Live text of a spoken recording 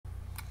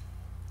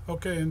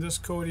Okay, in this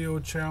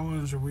Codio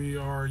challenge, we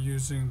are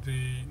using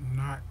the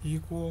not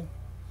equal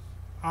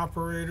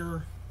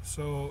operator.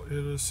 So it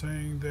is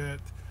saying that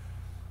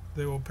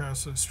they will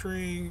pass a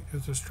string.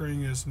 If the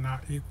string is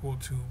not equal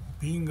to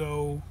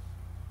bingo,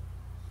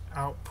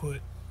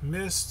 output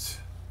missed.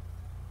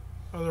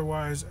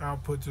 Otherwise,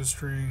 output the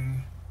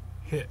string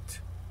hit.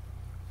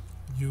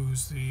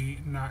 Use the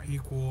not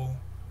equal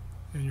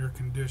in your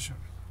condition.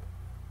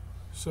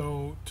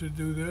 So to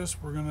do this,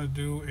 we're going to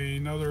do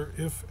another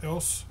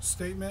if-else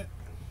statement.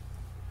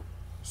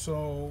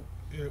 So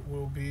it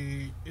will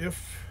be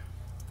if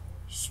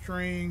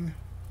string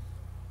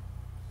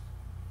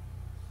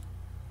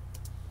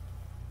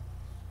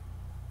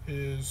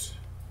is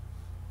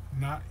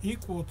not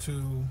equal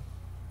to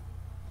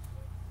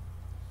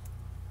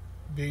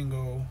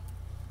bingo,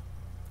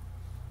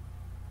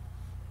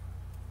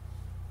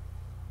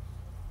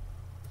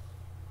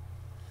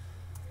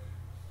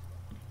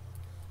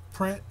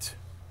 print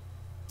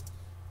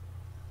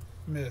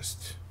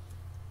missed.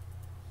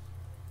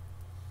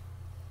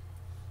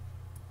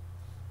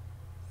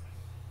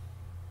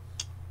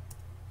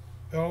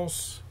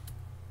 Else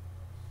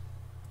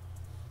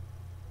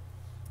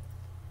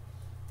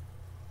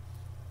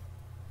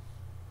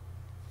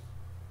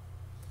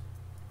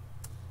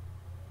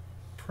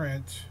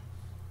print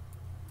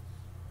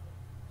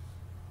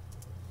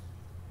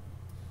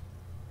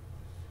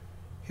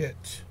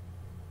hit.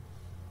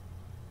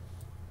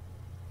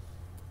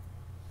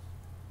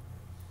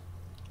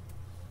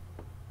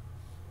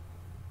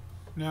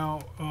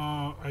 Now,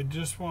 I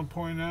just want to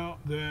point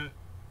out that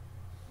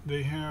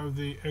they have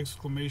the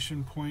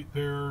exclamation point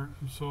there,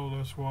 so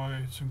that's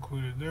why it's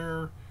included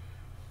there.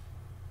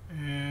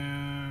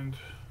 And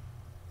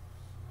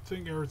I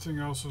think everything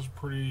else is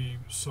pretty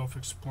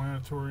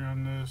self-explanatory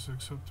on this,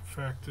 except the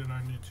fact that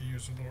I need to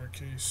use a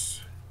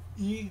lowercase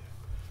e.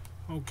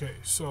 Okay,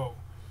 so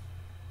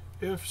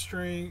if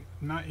string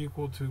not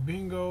equal to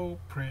bingo,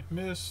 print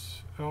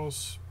miss,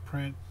 else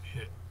print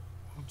hit.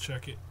 We'll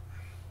check it.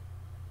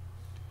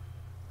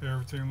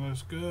 Everything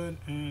looks good,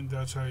 and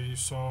that's how you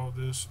solve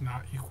this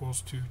not equals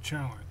to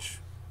challenge.